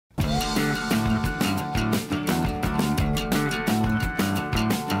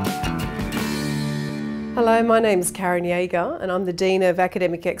Hello, my name is Karen Yeager and I'm the Dean of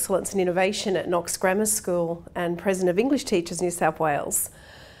Academic Excellence and Innovation at Knox Grammar School and President of English Teachers New South Wales.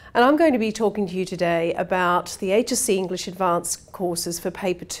 And I'm going to be talking to you today about the HSC English Advanced courses for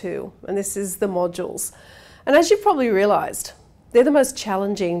Paper 2, and this is the modules. And as you've probably realised, they're the most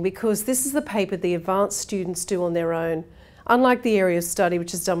challenging because this is the paper the advanced students do on their own, unlike the area of study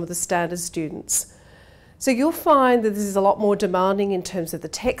which is done with the standard students. So you'll find that this is a lot more demanding in terms of the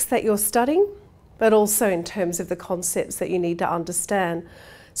text that you're studying, but also in terms of the concepts that you need to understand.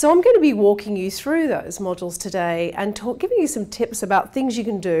 So I'm going to be walking you through those modules today and giving you some tips about things you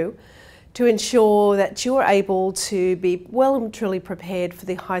can do to ensure that you're able to be well and truly prepared for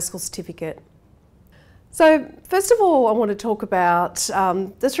the high school certificate. So first of all, I want to talk about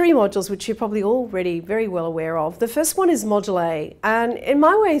the three modules which you're probably already very well aware of. The first one is Module A, and in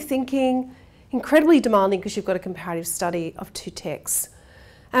my way of thinking, incredibly demanding because you've got a comparative study of two texts.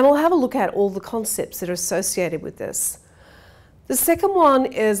 And we'll have a look at all the concepts that are associated with this. The second one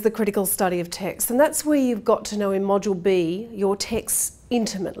is the critical study of text, and that's where you've got to know in Module B your text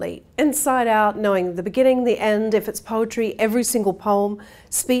intimately, inside out, knowing the beginning, the end, if it's poetry, every single poem,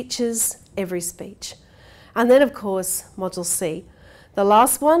 speeches, every speech. And then of course, Module C, the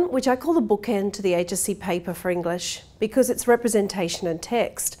last one, which I call the bookend to the HSC paper for English, because it's representation and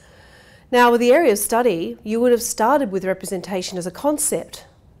text. Now with the area of study, you would have started with representation as a concept.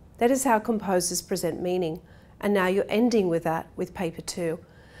 That is how composers present meaning, and now you're ending with that with Paper 2.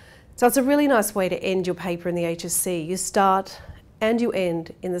 So it's a really nice way to end your paper in the HSC. You start and you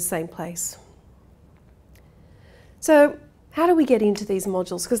end in the same place. So how do we get into these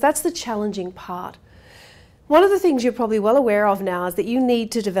modules? Because that's the challenging part. One of the things you're probably well aware of now is that you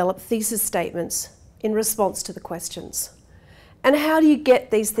need to develop thesis statements in response to the questions. And how do you get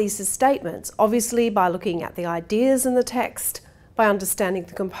these thesis statements? Obviously by looking at the ideas in the text, by understanding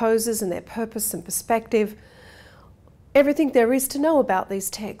the composers and their purpose and perspective, everything there is to know about these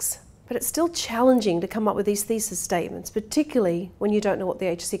texts. But it's still challenging to come up with these thesis statements, particularly when you don't know what the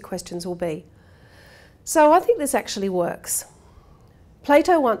HSC questions will be. So I think this actually works.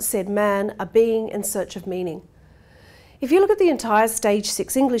 Plato once said, "Man, a being in search of meaning." If you look at the entire Stage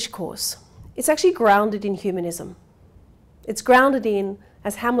 6 English course, it's actually grounded in humanism. It's grounded in,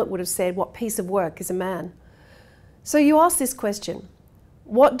 as Hamlet would have said, what piece of work is a man? So you ask this question,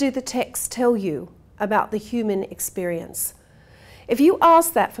 what do the texts tell you about the human experience? If you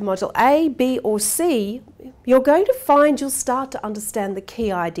ask that for Module A, B or C, you're going to find you'll start to understand the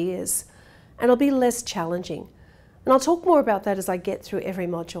key ideas and it'll be less challenging. And I'll talk more about that as I get through every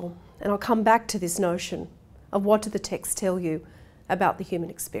module, and I'll come back to this notion of what do the texts tell you about the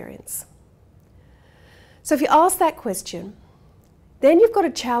human experience. So if you ask that question, then you've got to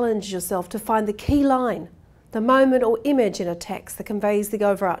challenge yourself to find the key line, the moment or image in a text that conveys the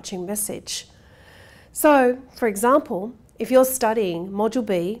overarching message. So, for example, if you're studying Module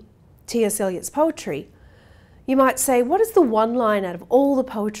B, T.S. Eliot's poetry, you might say, what is the one line out of all the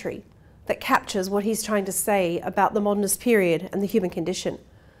poetry that captures what he's trying to say about the modernist period and the human condition?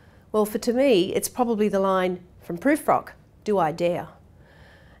 Well, to me, it's probably the line from Prufrock, "Do I dare?"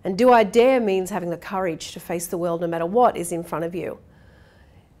 And "do I dare" means having the courage to face the world no matter what is in front of you.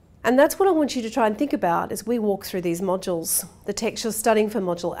 And that's what I want you to try and think about as we walk through these modules. The text you're studying for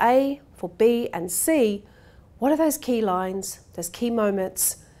Module A, for B and C, what are those key lines, those key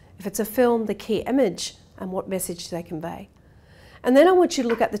moments? If it's a film, the key image and what message they convey. And then I want you to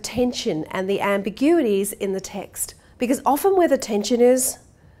look at the tension and the ambiguities in the text, because often where the tension is,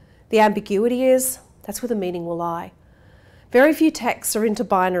 the ambiguity is, that's where the meaning will lie. Very few texts are into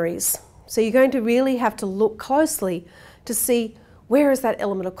binaries, so you're going to really have to look closely to see where is that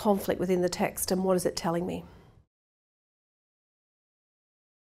element of conflict within the text and what is it telling me?